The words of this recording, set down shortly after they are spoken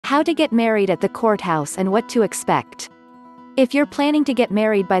How to get married at the courthouse and what to expect. If you're planning to get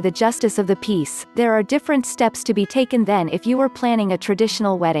married by the justice of the peace, there are different steps to be taken than if you were planning a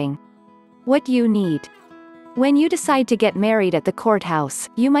traditional wedding. What you need. When you decide to get married at the courthouse,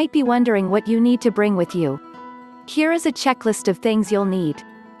 you might be wondering what you need to bring with you. Here is a checklist of things you'll need.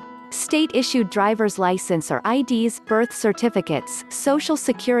 State-issued driver's license or IDs, birth certificates, social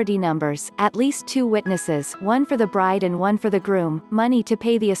security numbers, at least 2 witnesses, one for the bride and one for the groom, money to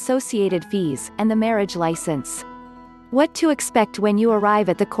pay the associated fees, and the marriage license. What to expect when you arrive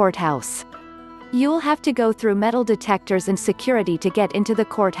at the courthouse. You'll have to go through metal detectors and security to get into the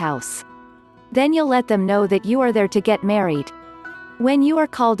courthouse. Then you'll let them know that you are there to get married. When you are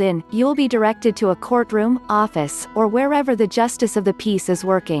called in, you'll be directed to a courtroom, office, or wherever the justice of the peace is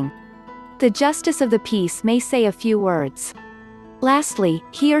working. The justice of the peace may say a few words. Lastly,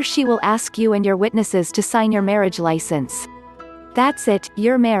 he or she will ask you and your witnesses to sign your marriage license. That's it,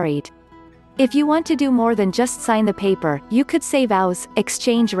 you're married. If you want to do more than just sign the paper, you could say vows,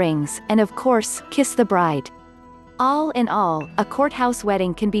 exchange rings, and of course, kiss the bride. All in all, a courthouse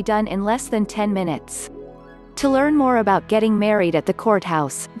wedding can be done in less than 10 minutes. To learn more about getting married at the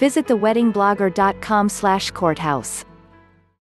courthouse, visit theweddingblogger.com/courthouse.